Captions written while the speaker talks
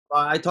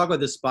I talk about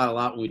this spot a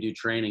lot when we do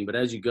training, but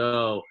as you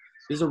go,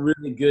 this is a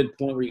really good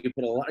point where you can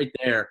put a lot right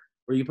there,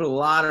 where you put a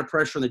lot of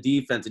pressure on the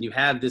defense, and you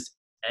have this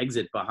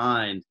exit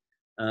behind.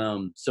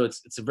 So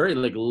it's a very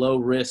like low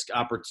risk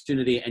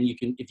opportunity, and you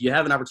can, if you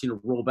have an opportunity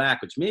to roll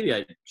back, which maybe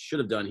I should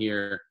have done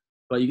here,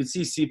 but you can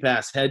see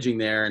CPAS hedging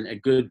there and a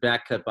good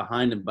back cut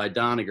behind him by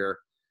Doniger.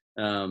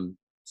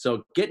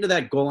 So getting to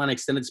that goal line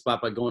extended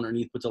spot by going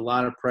underneath puts a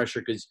lot of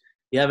pressure because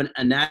you have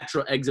a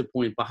natural exit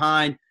point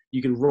behind.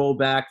 You can roll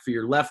back for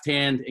your left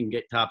hand and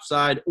get top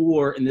side,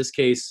 or in this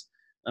case,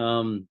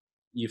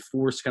 you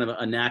force kind of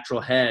a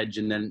natural hedge,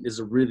 and then there's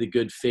a really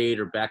good fade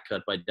or back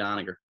cut by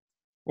Doniger.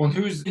 Well,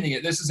 who's doing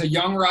it? This is a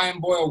young Ryan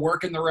Boyle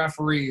working the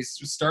referees.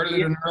 Started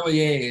at an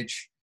early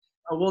age.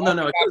 Oh, well,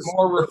 no. It got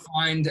more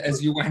refined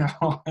as you went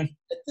on.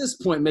 At this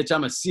point, Mitch,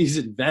 I'm a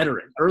seasoned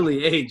veteran.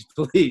 Early age,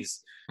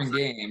 please.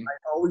 Game.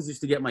 I always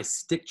used to get my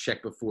stick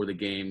check before the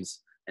games,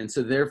 and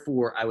so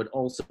therefore I would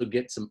also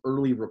get some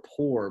early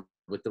rapport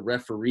with the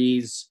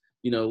referees.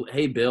 You know,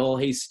 hey Bill,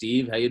 hey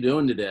Steve, how you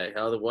doing today?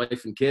 How are the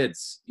wife and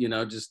kids? You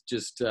know,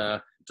 just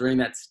during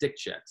that stick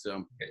check.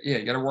 So yeah,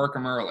 you got to work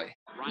them early.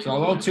 So a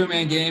little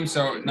 2-man game.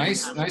 So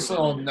nice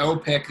little no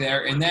pick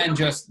there, and then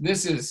just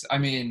this is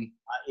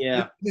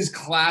this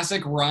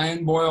classic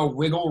Ryan Boyle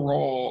wiggle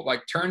roll,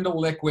 like turn to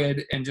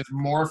liquid and just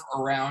morph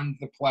around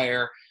the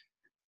player.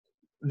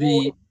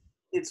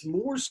 It's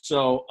more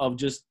so of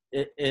just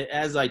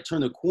as I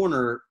turn the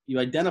corner, you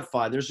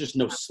identify there's just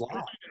no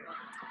slide.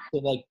 So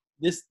like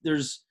this,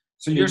 there's.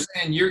 So you're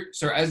saying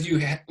as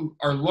you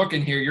are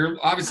looking here, you're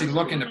obviously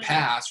looking to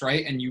pass,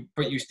 right?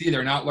 But you see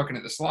they're not looking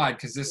at the slide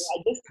because this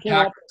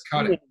attacker is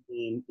cutting.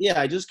 Yeah,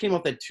 I just came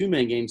off that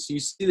 2-man game. So you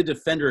see the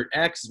defender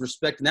at X is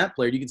respecting that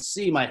player. You can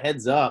see my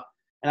head's up,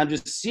 and I'm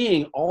just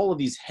seeing all of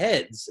these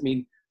heads. I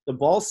mean, the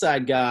ball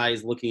side guy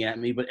is looking at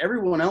me, but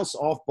everyone else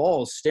off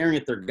ball is staring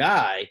at their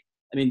guy.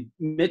 I mean,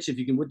 Mitch, if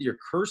you can with your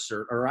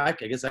cursor, or I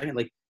guess I can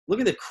look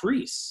at the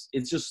crease.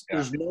 It's just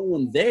there's no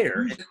one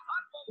there.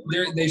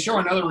 They show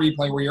another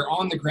replay where you're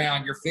on the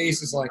ground, your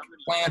face is like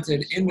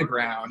planted in the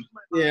ground.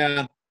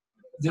 Yeah.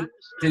 Did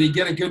he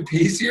get a good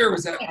piece here?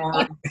 Was that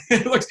hard?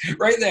 It looks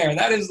right there.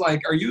 That is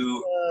like, are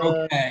you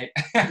okay?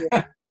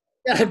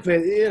 Yeah,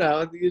 but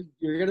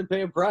you're gonna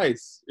pay a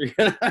price.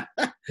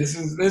 This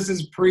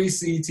is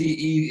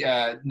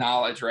pre-CTE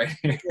knowledge right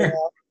here. Yeah,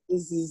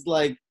 this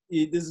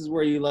is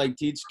where you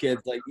teach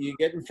kids you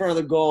get in front of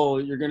the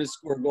goal, you're gonna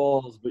score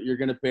goals, but you're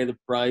gonna pay the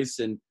price,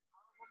 and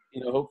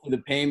hopefully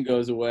the pain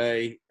goes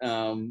away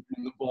when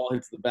the ball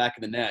hits the back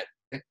of the net.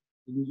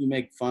 You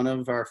make fun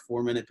of our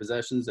 4-minute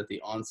possessions at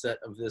the onset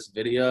of this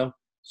video,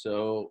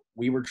 so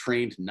we were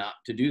trained not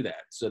to do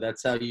that. So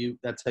that's how you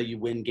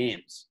win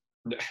games.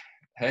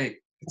 Hey,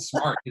 it's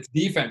smart. It's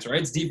defense, right?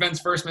 It's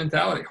defense first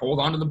mentality. Hold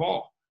on to the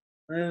ball.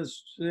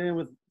 It's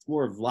with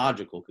more of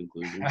logical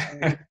conclusions.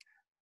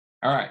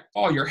 All right.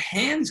 Oh, your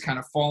hands kind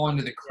of fall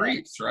into the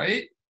crease,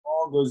 right?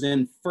 Ball goes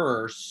in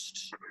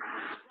first.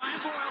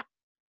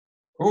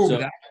 Oh,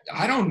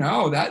 I don't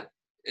know. That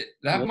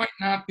might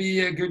not be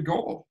a good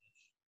goal.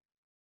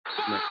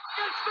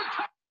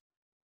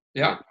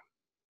 Yeah.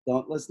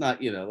 Let's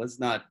not let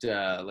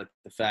the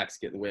facts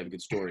get in the way of a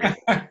good story.